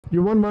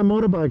You want my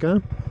motorbike, huh?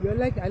 I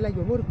like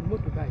your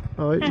motorbike.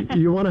 Oh,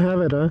 you want to have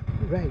it, huh?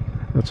 Right.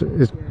 That's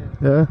it.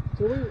 Yeah.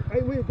 So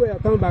we go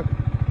come back,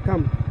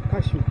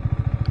 catch you.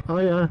 Oh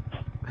yeah.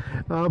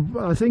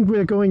 I think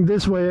we're going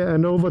this way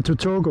and over to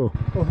Togo.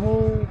 Oh,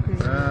 okay.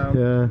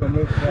 Yeah.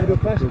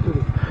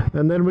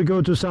 And then we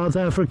go to South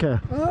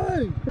Africa.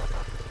 Hey.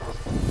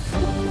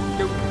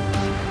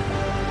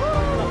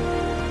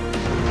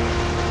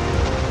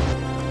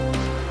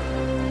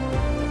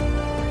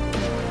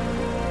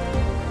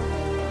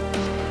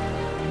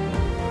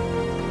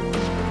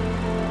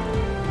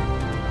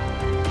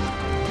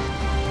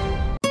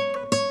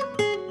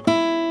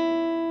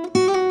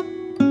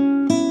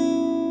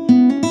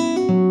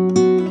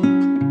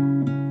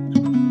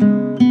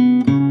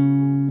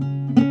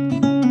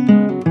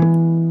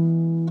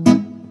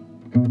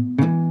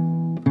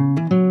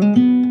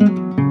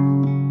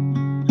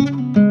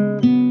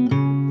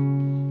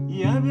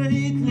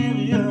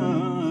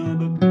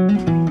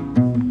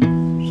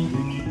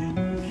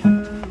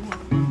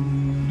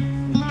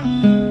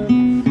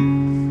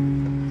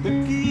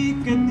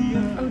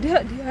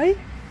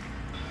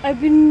 I've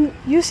been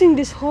using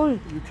this hole.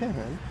 You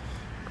can.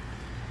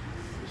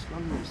 It's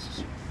not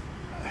necessary.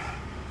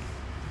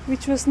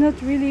 Which was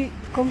not really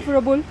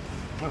comfortable.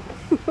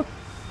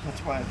 That's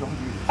why I don't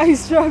use it. I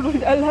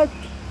struggled a lot.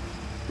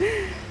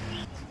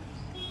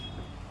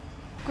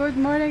 Good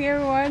morning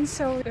everyone.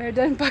 So we're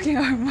done packing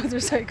our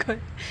motorcycle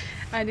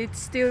and it's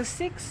still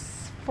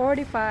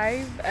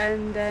 6:45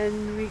 and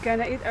then we're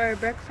gonna eat our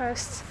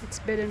breakfast. It's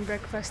bed and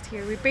breakfast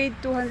here. We paid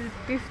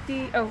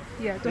 250. Oh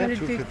yeah,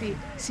 250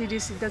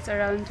 cedis. That's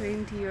around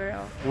 20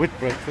 euro. With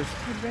breakfast.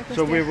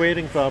 So we're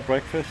waiting for our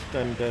breakfast,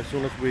 and as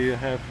soon as we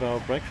have our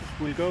breakfast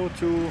we'll go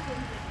to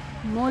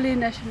Mole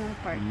National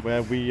Park,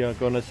 where we are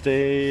gonna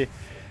stay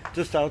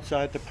just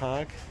outside the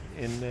park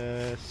in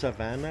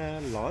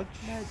Savannah Lodge.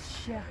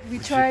 Yeah. We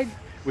tried.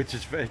 Which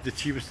is the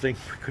cheapest thing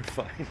we could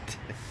find.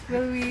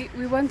 Well,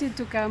 we wanted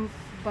to camp,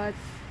 but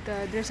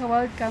there's a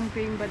wild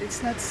camping, but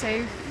it's not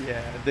safe.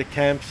 Yeah, the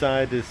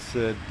campsite is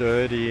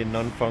dirty,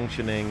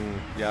 non-functioning,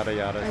 yada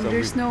yada. And so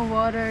there's no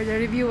water. The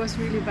review was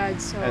really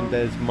bad. So and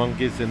there's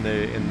monkeys in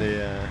the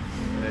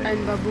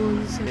and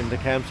baboons in the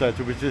campsite.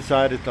 So we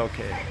decided,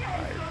 okay,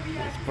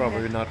 it's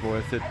probably not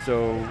worth it. So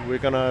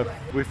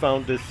we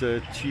found this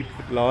cheap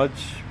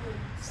lodge.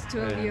 It's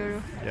 12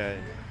 euro.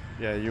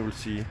 Yeah, you will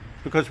see.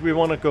 Because we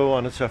want to go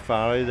on a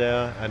safari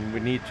there, and we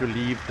need to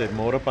leave the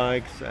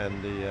motorbikes and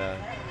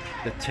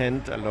the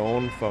tent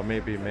alone for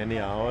maybe many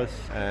hours,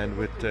 and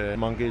with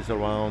monkeys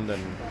around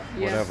and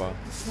whatever.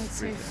 It's not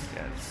safe.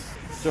 Yes.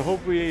 So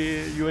hope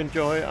you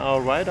enjoy our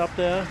ride up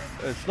there.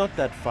 It's not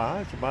that far.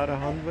 It's about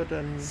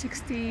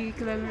 160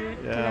 kilometers.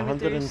 Yeah,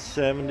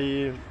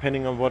 170,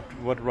 depending on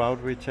what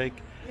route we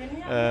take.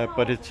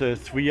 But it's a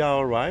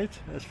 3-hour ride,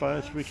 as far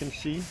as we can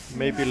see.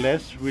 Maybe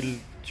less. We'll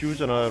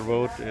choose another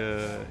road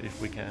if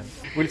we can.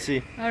 We'll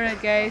see.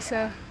 Alright guys,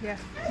 so yeah,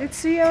 let's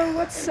see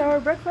what's our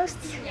breakfast.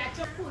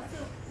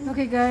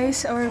 Okay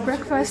guys, our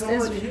breakfast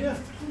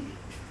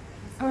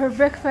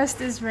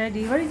is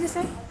ready. What did you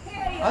say?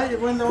 I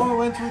went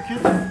to the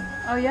kitchen.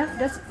 Oh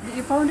yeah,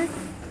 you found it?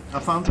 I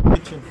found the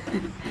kitchen.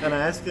 And I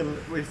asked them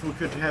if we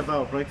could have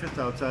our breakfast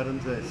outside, and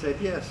they said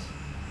yes.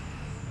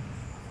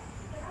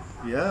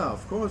 Yeah,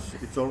 of course,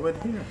 it's already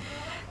here.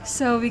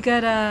 So we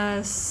got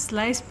a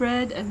sliced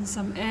bread and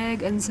some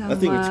egg and some. I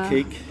think it's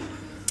cake.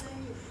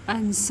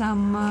 And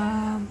some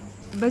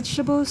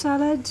vegetable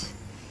salad,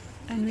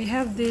 and we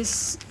have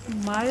this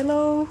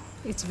Milo.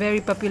 It's very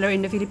popular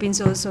in the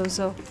Philippines also.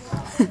 So,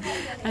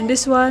 and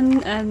this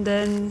one, and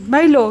then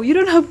Milo. You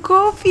don't have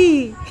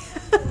coffee.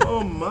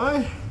 Oh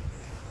my!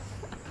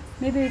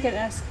 Maybe we can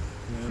ask.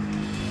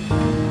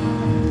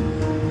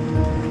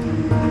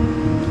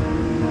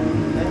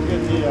 Thank you,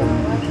 dear.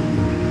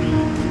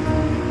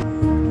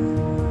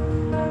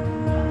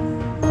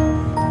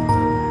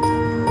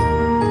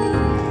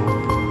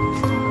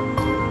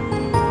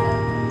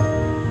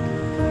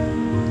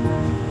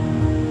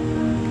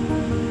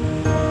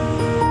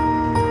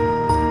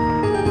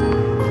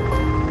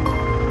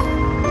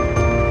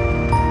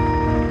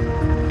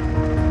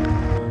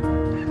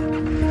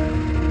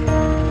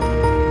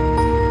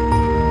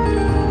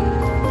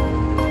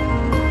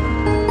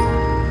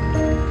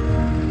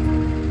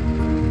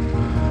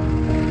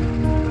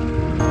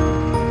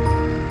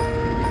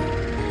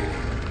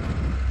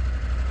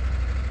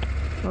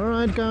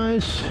 Alright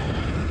guys,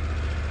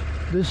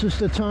 this is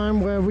the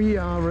time where we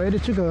are ready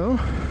to go.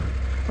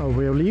 Oh,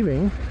 we're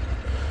leaving.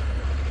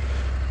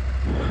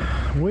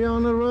 We're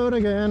on the road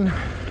again.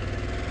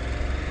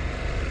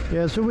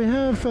 Yeah, so we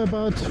have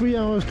about 3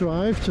 hours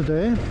drive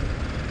today.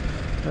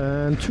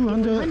 And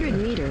 200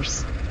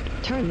 meters.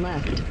 Turn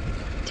left.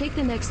 Take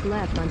the next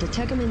left onto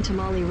Tegaman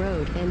Tamale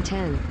Road,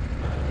 N10.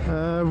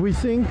 We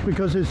think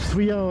because it's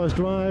 3 hours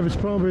drive, it's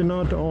probably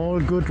not all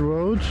good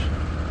roads.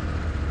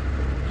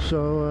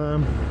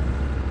 So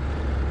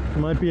it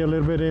might be a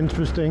little bit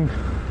interesting.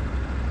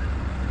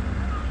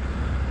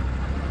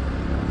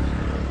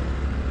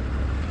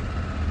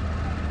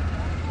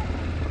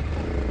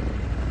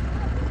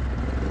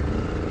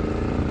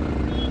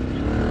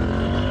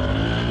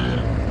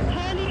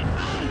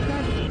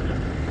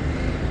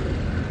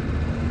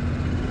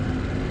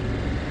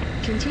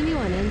 Continue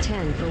on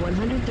N10 for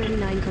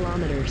 139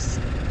 kilometers.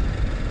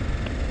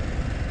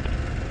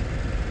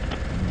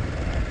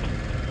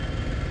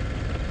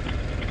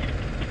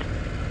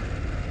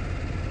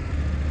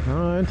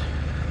 Alright.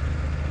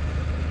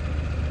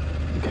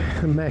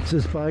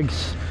 Max's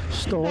bike's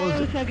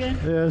stalled.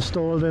 Yeah,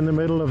 stalled in the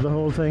middle of the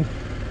whole thing.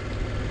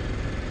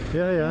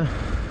 Yeah.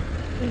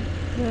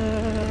 It's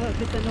a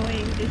bit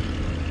annoying, this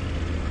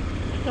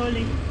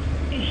stalling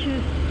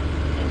issues.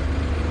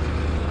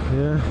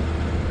 Yeah.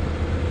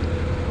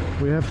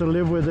 We have to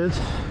live with it.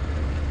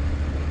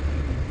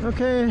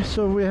 Okay,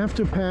 so we have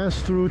to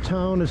pass through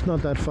town. It's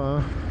not that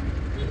far.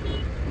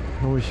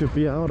 We should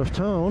be out of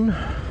town.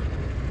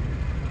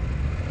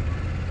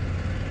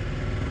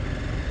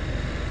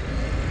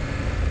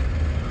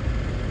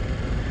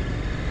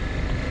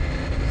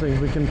 I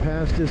think we can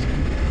pass this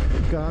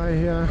guy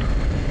here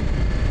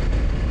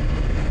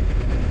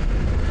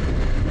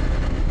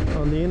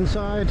on the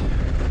inside.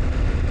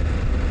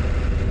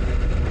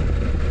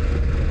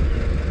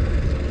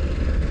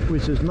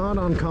 Which is not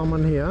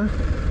uncommon here.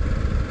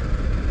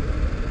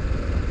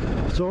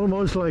 It's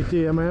almost like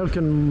the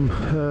American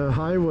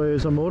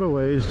highways or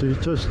motorways. You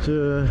just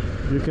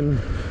you can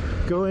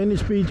go any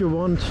speed you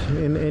want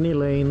in any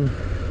lane,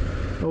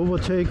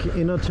 overtake,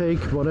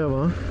 innertake,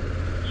 whatever.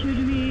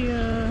 Should we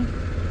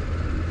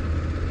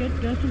get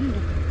gasoline?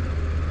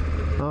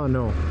 Ah,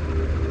 no.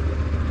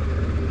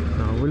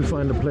 No, we'll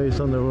find a place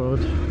on the road.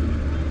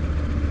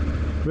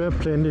 We have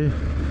plenty.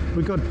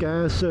 We got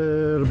gas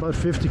about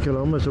 50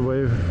 kilometers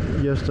away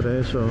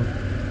yesterday, so.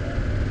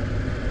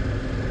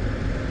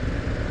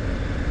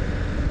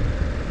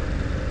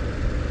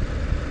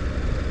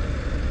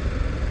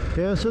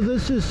 Yeah, so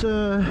this is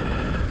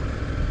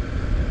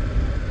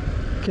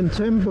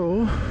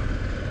Kentembo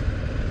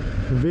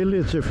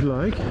village, if you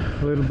like,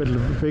 a little bit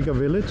bigger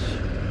village.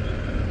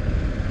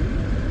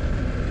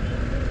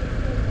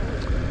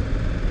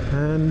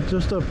 And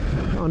just up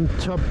on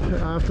top,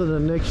 after the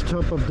next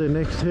top of the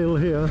next hill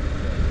here,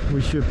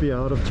 we should be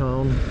out of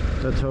town.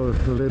 That's how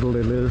little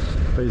it is,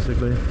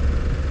 basically.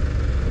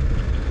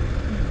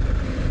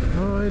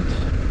 Alright.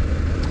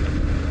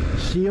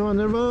 See you on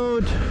the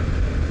road.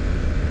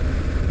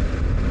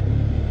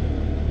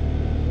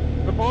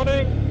 Good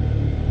morning.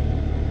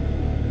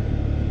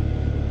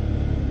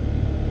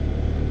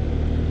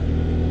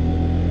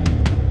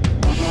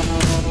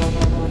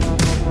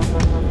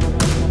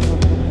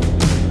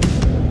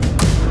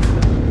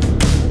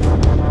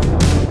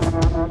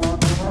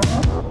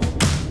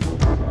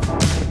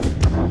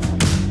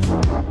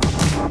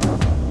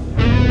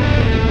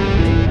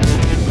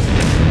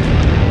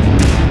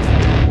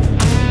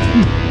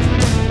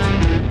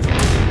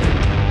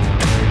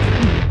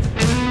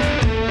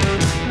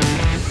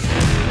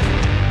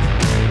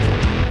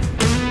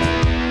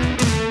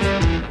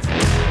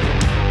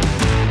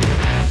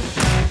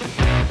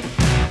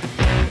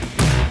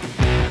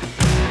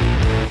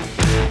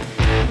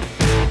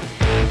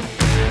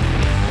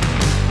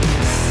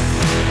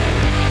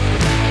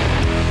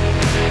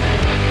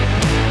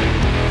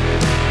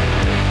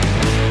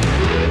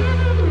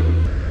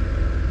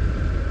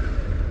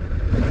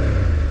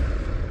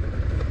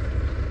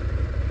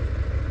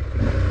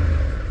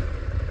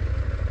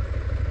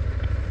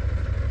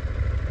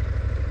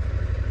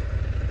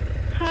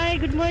 Hi,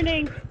 good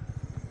morning.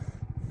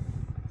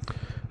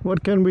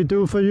 What can we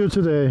do for you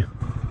today?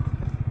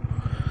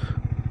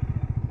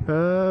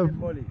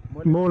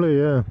 Mole,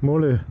 yeah,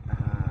 mole.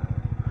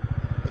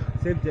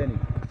 Safe journey.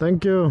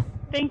 Thank you.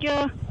 Thank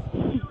you.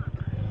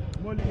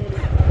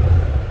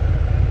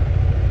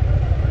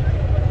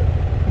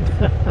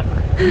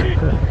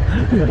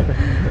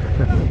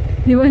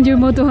 You want your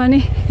moto,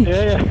 honey?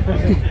 Yeah.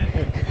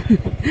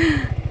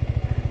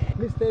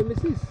 Mr. and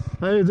Mrs.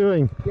 How you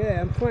doing?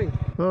 Yeah, I'm fine.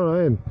 All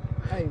right.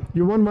 Hi.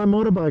 You want my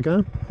motorbike,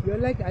 huh?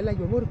 I like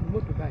your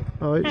motorbike.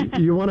 Oh,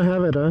 you want to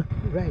have it, huh?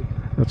 Right.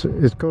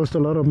 It costs a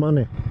lot of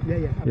money.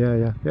 Yeah.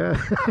 Yeah.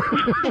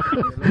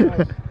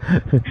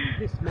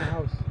 This is my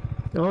house.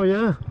 Oh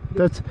yeah,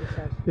 that's This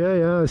house.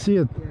 yeah. I see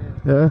it.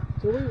 Yeah. Yeah.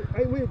 So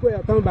when you go,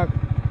 I come back.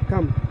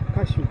 Come,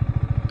 catch you.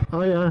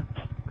 Oh yeah.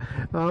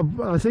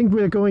 I think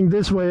we're going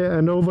this way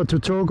and over to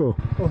Togo.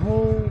 Oh,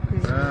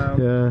 okay.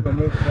 Yeah.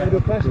 I do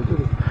pass it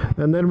to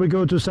And then we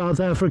go to South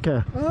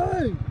Africa.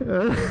 Oh,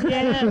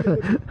 Yeah.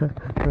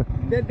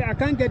 then I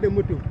can't get the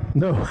motor.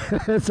 No,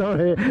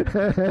 sorry.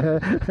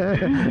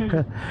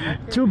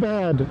 Too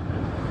bad.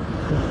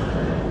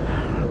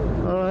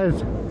 All right.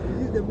 This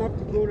is the map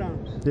to go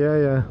around.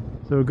 Yeah.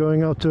 So we're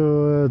going up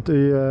to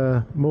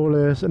the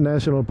Mole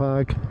National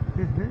Park.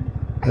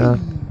 Yeah.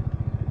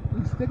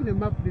 He's taking the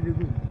map to the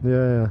room.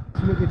 Yeah.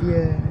 Look at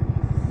the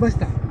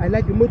Master, I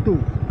like the motor.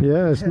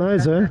 Yeah, it's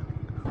nice, eh?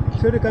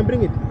 So they can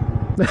bring it.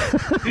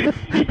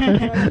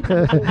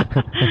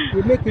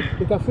 We make it,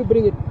 they can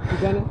bring it to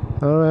Ghana.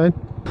 All right.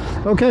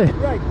 Okay.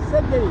 Right,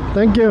 safe journey.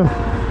 Thank you.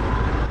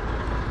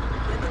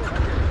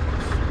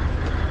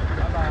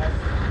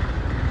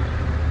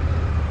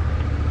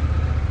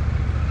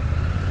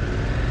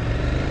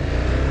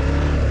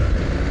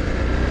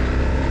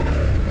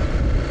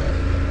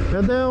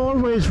 Yeah, they're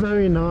always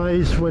very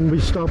nice when we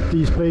stop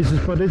these places,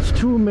 but it's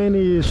too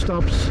many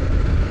stops.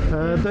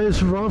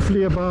 There's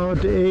roughly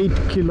about 8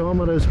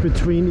 kilometers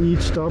between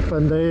each stop,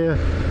 and they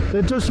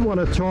just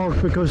want to talk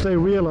because they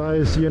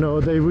realize, you know,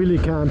 they really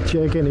can't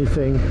check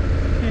anything.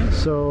 Yeah.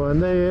 So,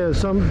 and they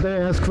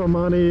ask for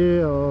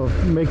money or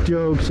make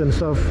jokes and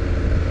stuff,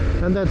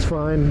 and that's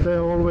fine.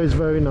 They're always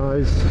very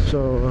nice.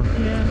 So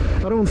Yeah.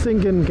 I don't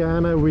think in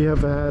Ghana we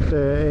have had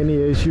any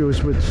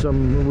issues with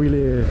some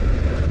really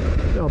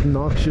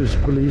obnoxious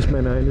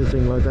policemen or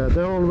anything like that.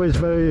 They're always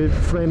very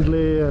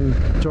friendly and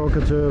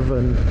talkative,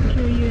 and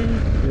Sure, yeah.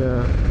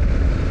 yeah.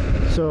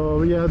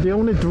 So yeah, the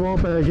only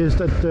drawback is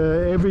that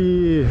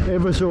every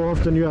so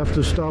often you have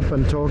to stop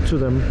and talk to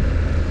them.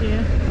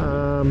 Yeah.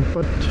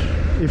 But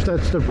if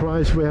that's the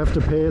price we have to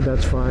pay,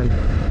 that's fine.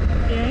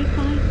 Yeah, it's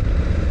fine.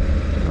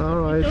 All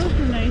right. It's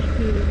also nice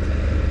to.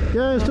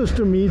 Yeah, it's just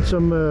to meet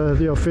some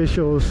the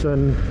officials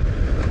and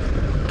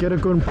get a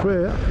good.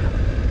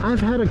 I've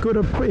had a good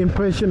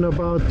impression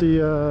about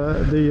the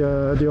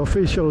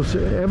officials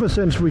ever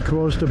since we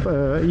crossed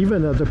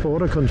even at the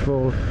border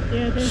control.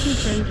 Yeah, they're so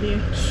friendly.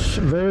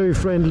 Very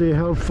friendly,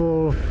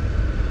 helpful.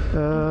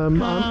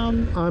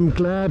 I'm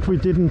glad we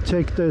didn't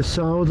take the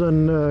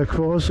southern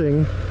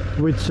crossing,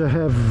 which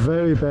have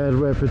very bad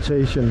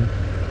reputation.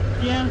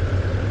 Yeah.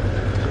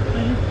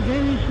 And it's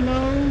very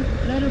slow.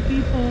 A lot of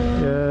people.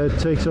 Yeah, it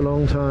takes a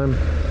long time.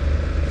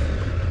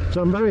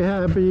 So I'm very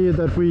happy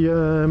that we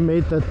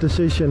made that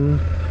decision.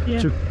 Yeah.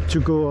 To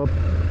go up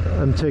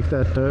and take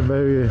that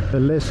very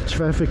less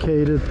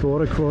trafficated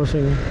border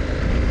crossing. We're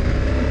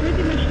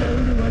pretty much the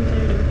only one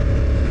there.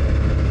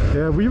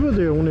 Yeah, we were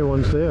the only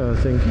ones there, I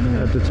think,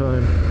 at the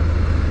time.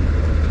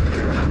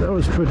 That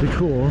was pretty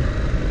cool.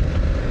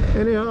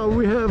 Anyhow,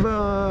 we have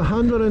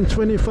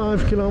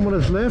 125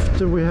 kilometers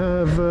left. We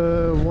have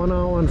 1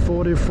 hour and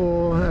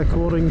 44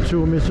 according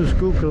to Mrs.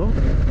 Google.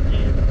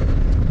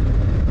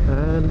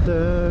 And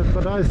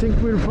but I think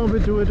we'll probably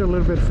do it a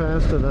little bit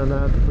faster than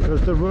that, because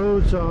the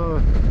roads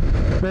are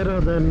better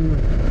than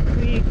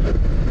We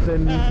they.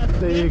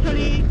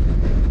 we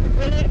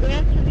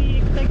actually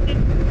expected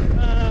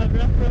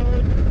rough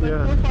road, but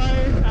Yeah. so far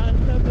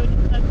so good.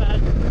 It's not bad.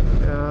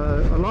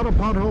 A lot of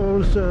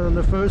potholes in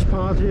the first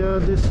part here.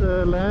 This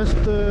last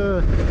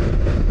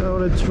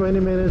 20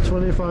 minutes,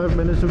 25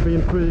 minutes have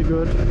been pretty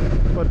good,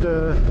 but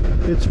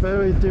it's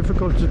very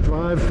difficult to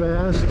drive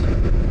fast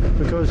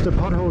because the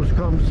potholes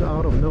comes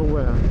out of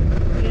nowhere,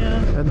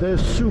 Yeah. and they're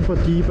super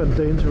deep and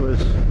dangerous.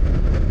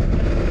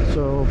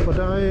 So, but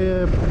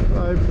I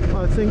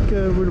think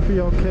we'll be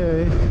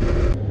okay.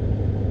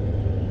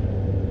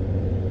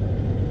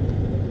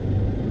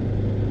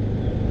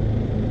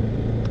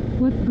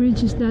 What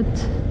bridge is that?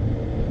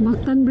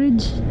 Mactan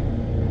Bridge?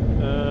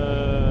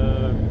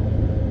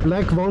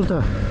 Black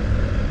Volta.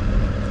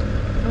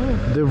 Oh.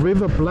 The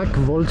river Black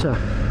Volta.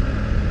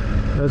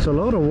 There's a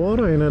lot of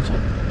water in it.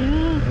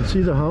 Yeah. You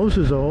see the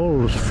houses are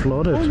all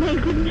flooded. Oh my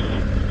goodness.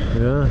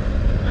 Yeah.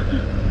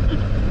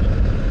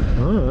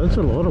 Oh, that's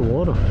a lot of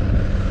water.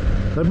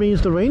 That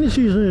means the rainy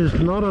season is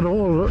not at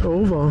all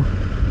over.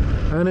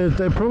 And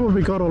they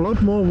probably got a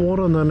lot more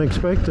water than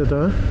expected,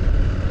 huh?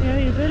 Yeah,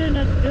 you better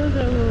not build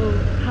a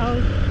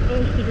house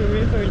close to the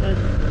river then.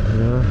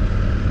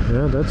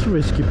 Yeah, that's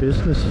risky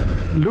business.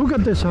 Look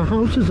at these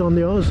houses on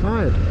the other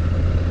side.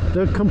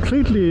 They're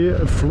completely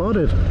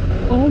flooded.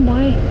 Oh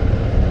my!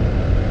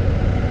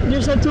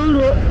 There's a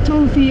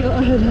toll fee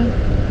ahead.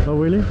 Oh,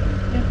 really?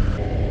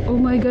 Oh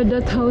my god,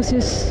 that house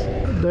is...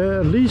 They're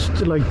at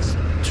least like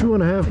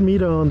 2.5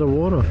 meters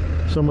underwater,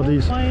 some of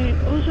these.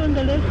 Also on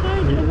the left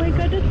side? Oh my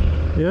god,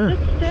 Yeah,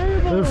 that's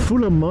terrible. they're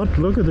full of mud.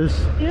 Look at this.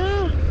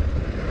 Yeah.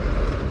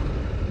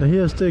 And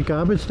here's the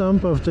garbage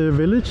dump of the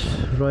village,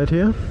 right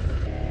here.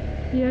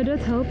 Yeah, that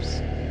helps.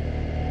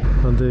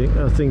 And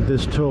I think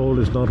this toll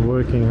is not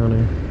working,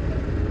 honey.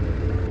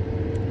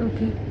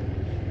 Okay.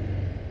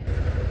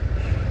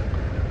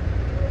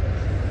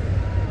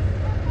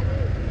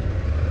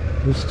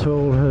 This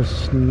toll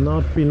has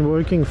not been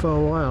working for a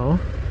while.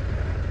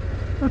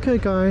 Okay,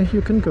 guy,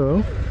 you can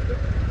go.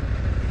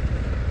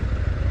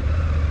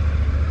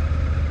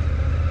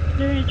 Is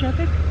there any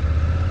traffic?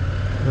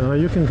 No,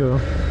 you can go.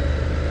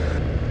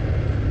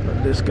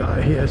 But this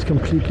guy here is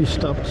completely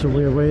stopped, so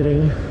we're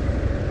waiting.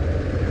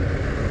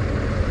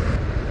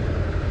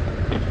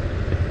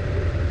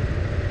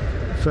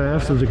 So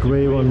after the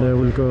grey one there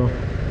we'll go.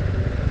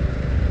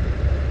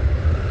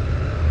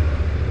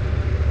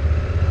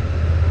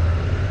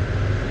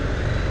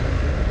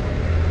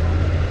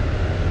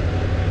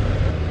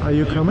 Are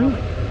you coming?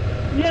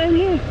 Yeah, I'm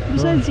here.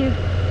 Besides you.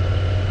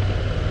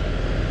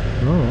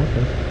 Oh,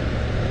 okay.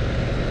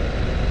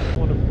 I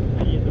wanna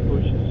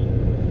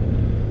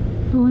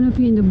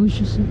pee in the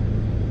bushes.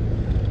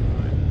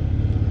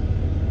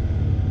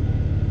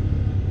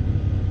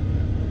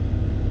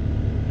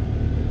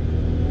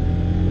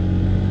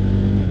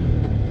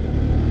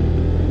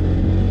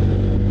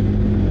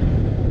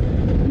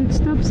 Let's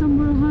stop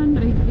somewhere, hon.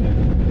 I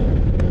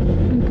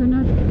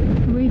cannot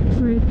wait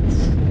for it.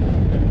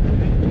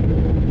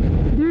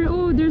 There,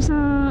 oh, there's a...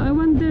 I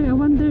want there.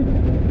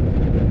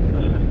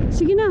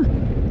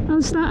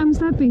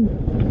 stopping.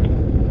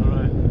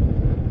 Alright.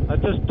 I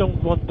just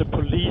don't want the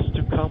police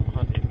to come,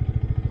 honey.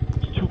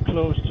 It's too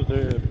close to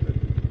the...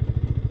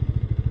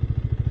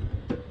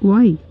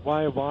 Why?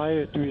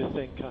 Why do you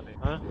think, honey?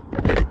 Huh?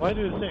 Why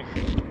do you think?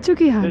 It's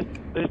okay, hon.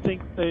 They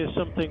think there's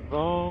something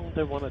wrong,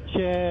 they want to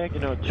check,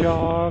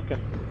 jog,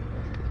 and,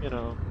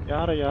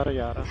 yada, yada,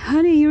 yada.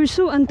 Honey, you're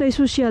so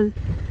antisocial.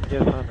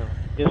 Yes, I know.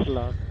 Yes,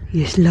 love.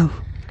 Yes, love.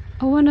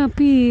 I wanna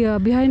pee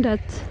behind that.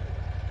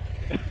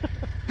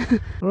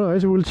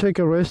 Alright, we'll take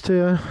a rest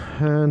here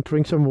and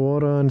drink some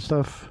water and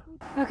stuff.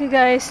 Okay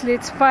guys,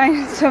 let's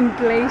find some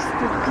place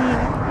to pee.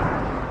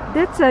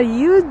 That's a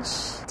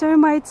huge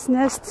termite's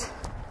nest.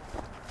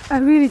 I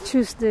really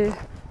choose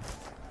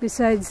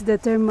besides the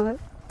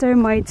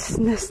termite's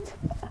nest.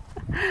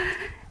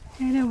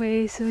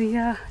 Anyway, so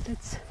yeah,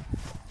 that's,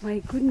 my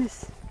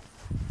goodness,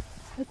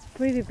 that's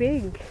pretty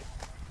big.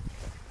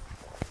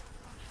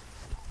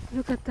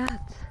 Look at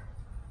that.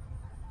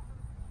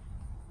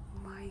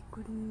 My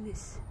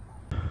goodness.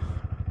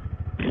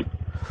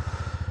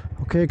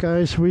 Okay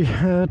guys, we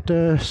had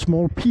a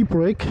small pee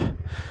break.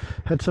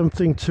 Had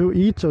something to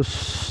eat, or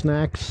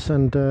snacks,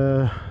 and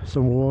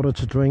some water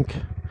to drink.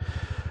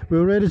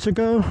 We're ready to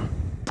go.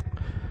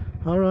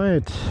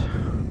 Alright.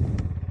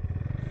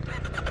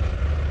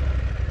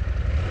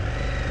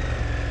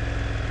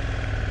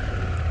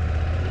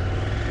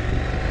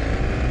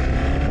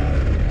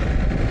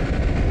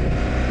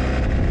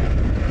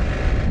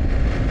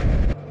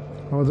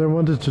 Oh, they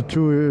wanted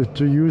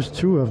to use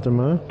two of them,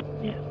 huh?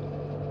 Yeah.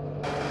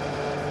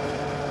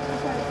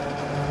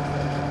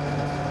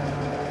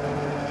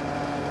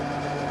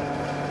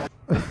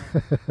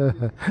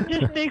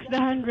 Just take the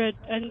 100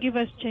 and give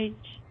us change.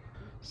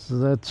 So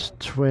that's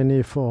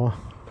 24.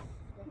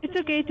 It's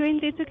okay,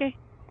 20, it's okay.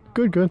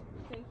 Good, good.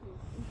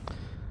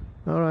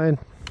 Alright.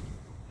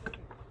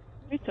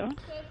 It's all.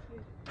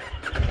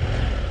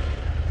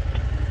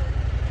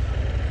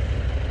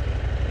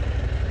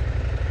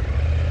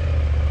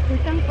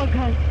 Isang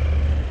paghan.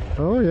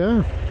 Oh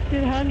yeah.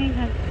 Still hanging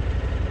hand.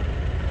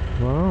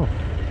 Wow.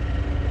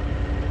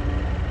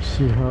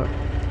 See how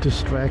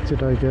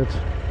distracted I get.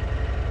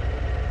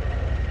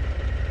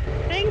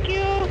 Thank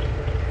you.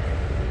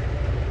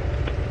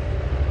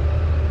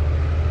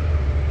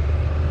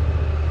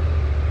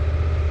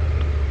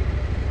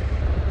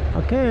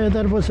 Okay,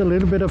 that was a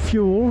little bit of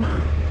fuel.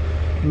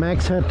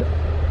 Max had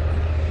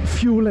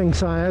fuel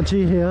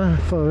anxiety here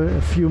for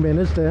a few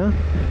minutes there.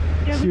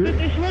 Yeah, So because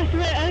it was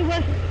red, I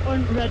was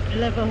on red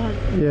level.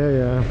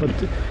 yeah, but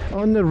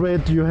on the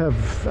red you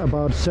have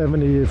about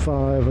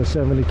 75 or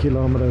 70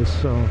 kilometers,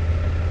 so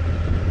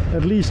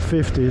at least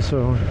 50,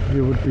 so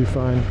you would be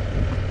fine.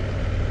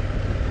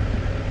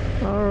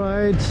 All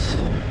right,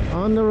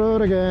 on the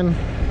road again.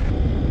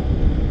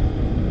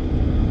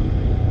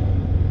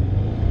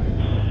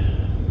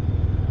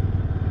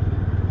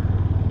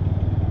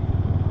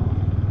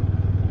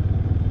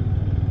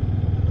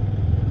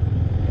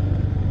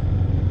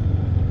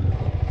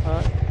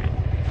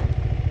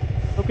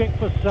 Looking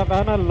for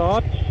Savannah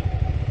Lodge.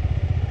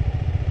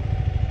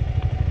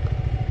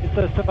 Is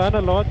there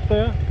Savannah Lodge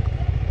there?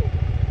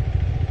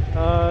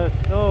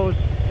 No,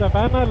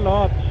 Savannah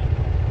Lodge.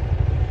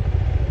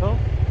 No?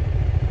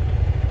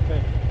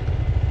 Okay.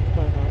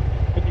 Find out.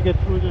 Can you get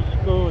through this?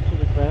 Go to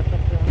the grass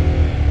up there.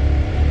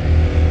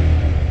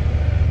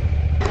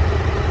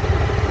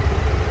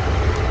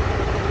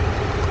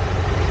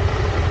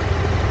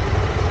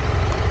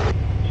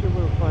 Sure,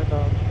 we'll find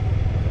out.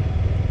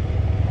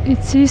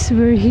 It says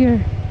we're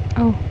here.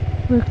 Oh,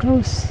 we're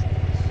close. I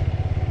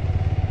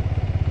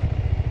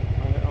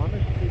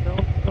honestly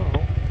don't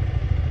know.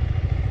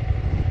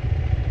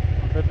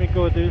 Let me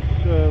go this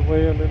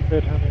way a little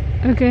bit, honey.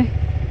 Okay. Okay.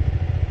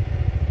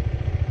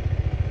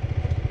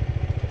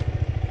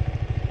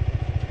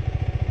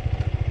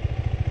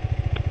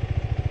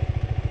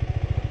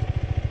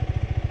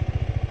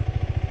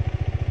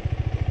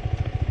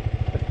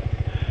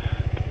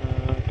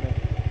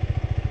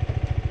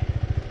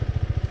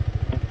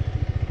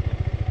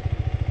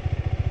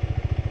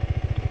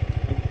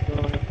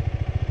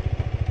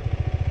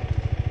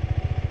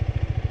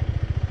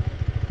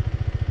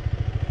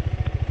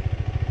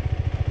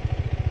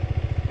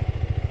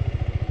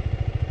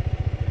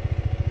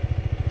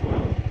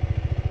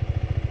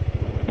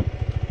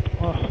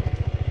 Oh,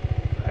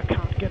 I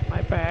can't get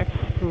my bag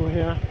through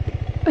here.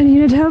 I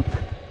needed help.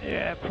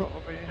 Yeah,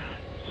 probably.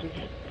 See.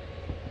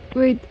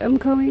 Wait, I'm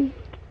coming.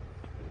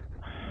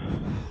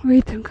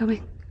 Wait, I'm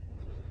coming.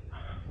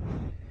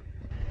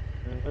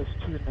 There's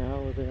too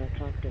narrow there. I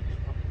can't get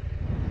through.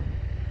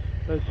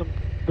 There's some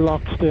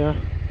blocks there.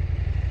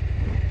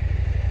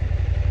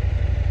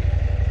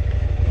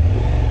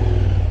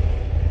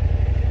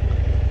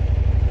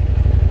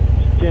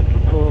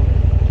 Gentle pull.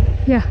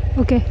 Yeah,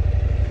 okay.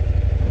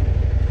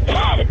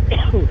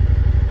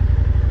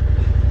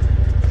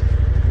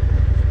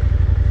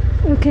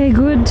 Okay,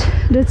 good.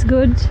 That's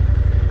good.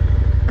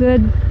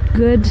 Good,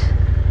 good.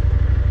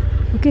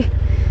 Okay,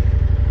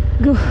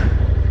 go.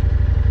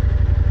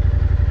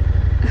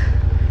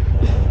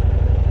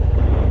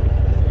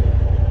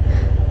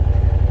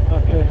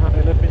 Okay, honey.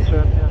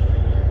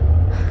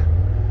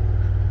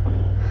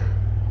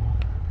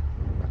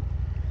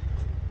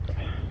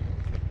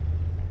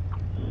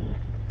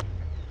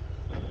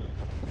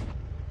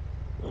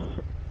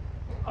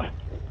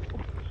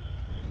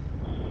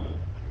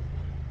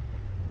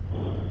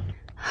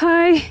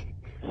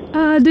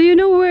 Do you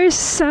know where's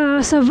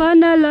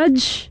Savannah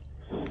Lodge?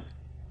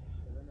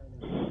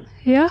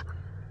 Yeah?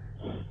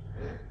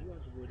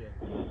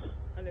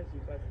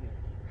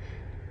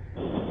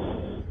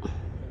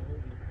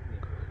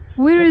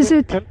 Where is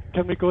it?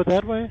 Can we go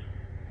that way?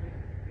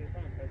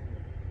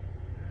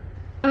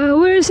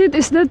 Where is it?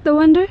 Is that the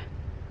one there?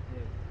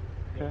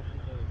 Okay.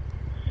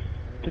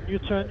 Can you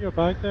turn your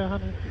bike there,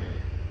 honey?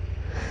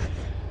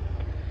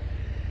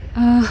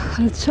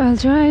 I'll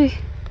try.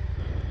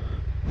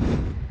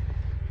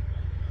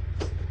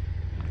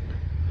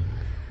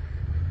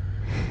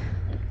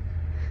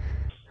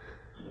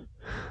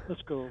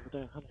 Let's go over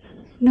there, honey.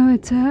 No,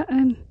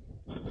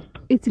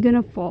 it's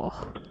gonna fall.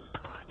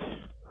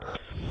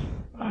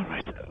 All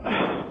right.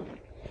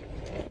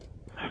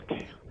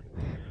 Okay.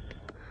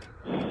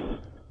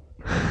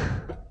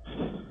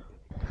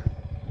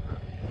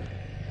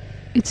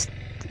 It's.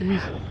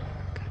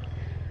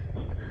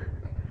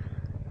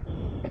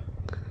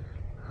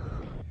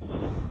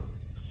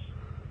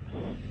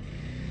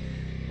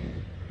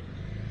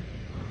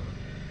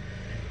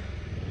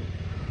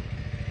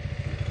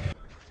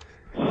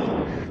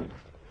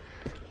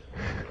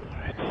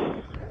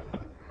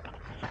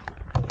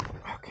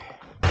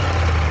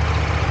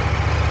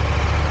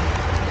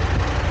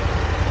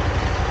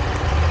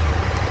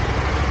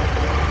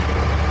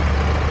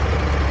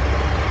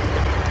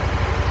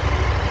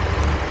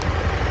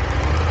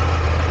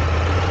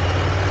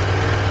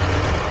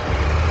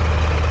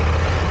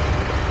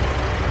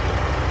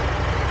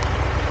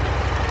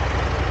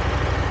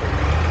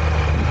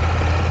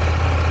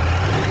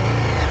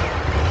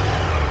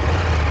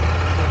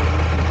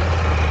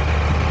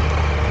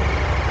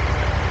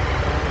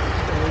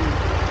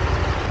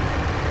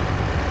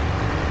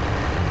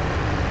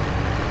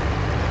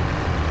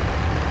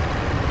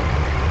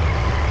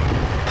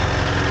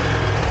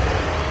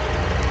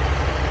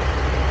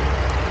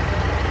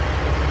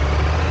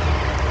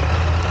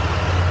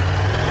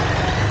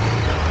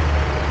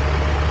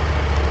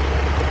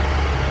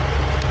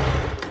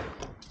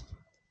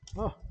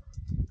 Oh.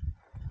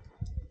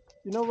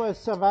 You know where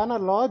Savannah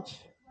Lodge?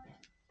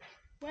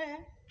 Where?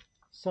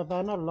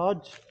 Savannah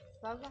Lodge.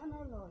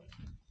 Savannah Lodge.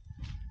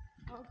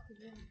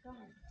 Okay, come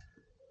on.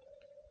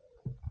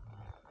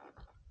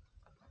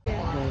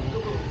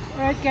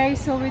 Alright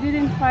guys, so we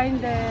didn't find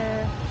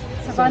the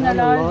Savannah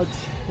Lodge.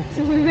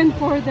 So we went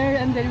further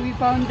and then we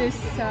found this,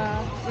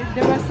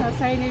 there was a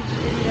signage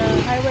in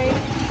the highway.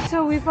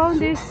 So we found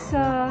this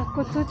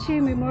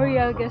Kotuchi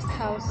Memorial Guest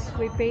House.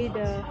 We paid,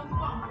 the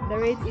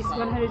rate is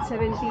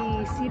 170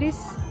 cedis.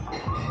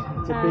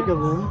 It's a bigger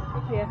room.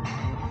 Yeah,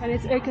 and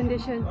it's air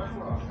conditioned.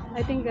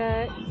 I think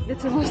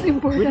that's the most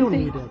important We don't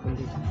thing. need air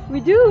conditioning. We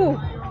do!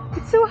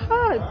 It's so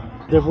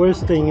hot! The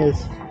worst thing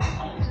is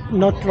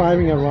not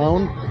driving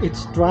around.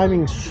 It's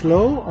driving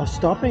slow or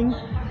stopping.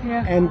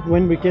 Yeah. And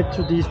when we get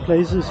to these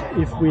places,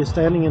 if we're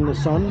standing in the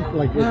sun,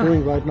 like we're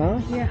doing right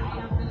now, Yeah.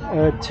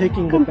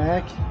 taking the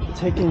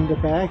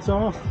bags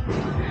off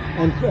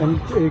and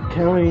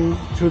carrying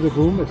to the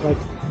room, it's like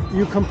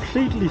you're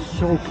completely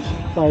soaked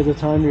by the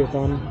time you're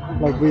done,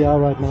 like we are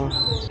right now.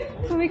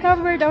 So we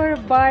covered our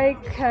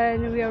bike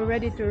and we are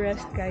ready to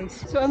rest,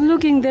 guys. So I'm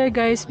looking there,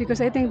 guys, because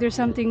I think there's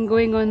something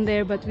going on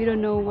there, but we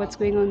don't know what's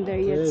going on there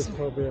yet. There's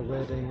probably a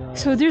wedding.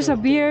 So there's a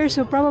beer,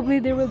 so probably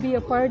there will be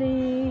a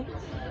party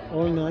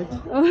All night.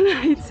 all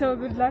night. So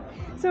good luck.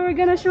 So we're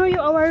gonna show you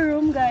our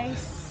room,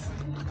 guys.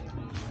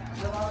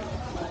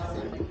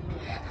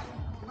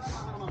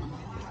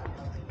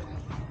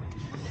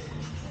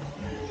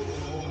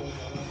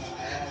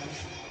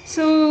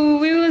 So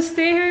we will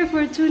stay here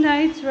for 2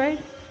 nights, right?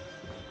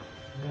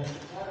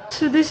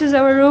 So this is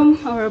our room.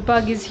 Our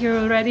bag is here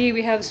already.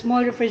 We have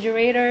small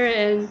refrigerator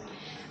and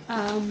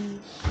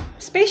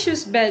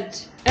spacious bed.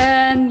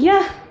 And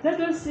yeah, that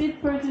was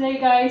it for today,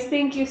 guys.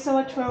 Thank you so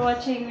much for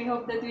watching. We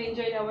hope that you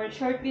enjoyed our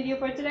short video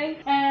for today.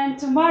 And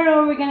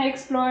tomorrow we're gonna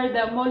explore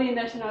the Moli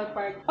National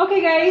Park.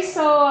 Okay, guys.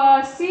 So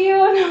see you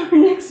on our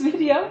next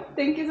video.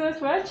 Thank you so much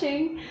for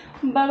watching.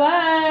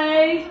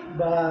 Bye-bye.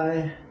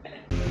 Bye.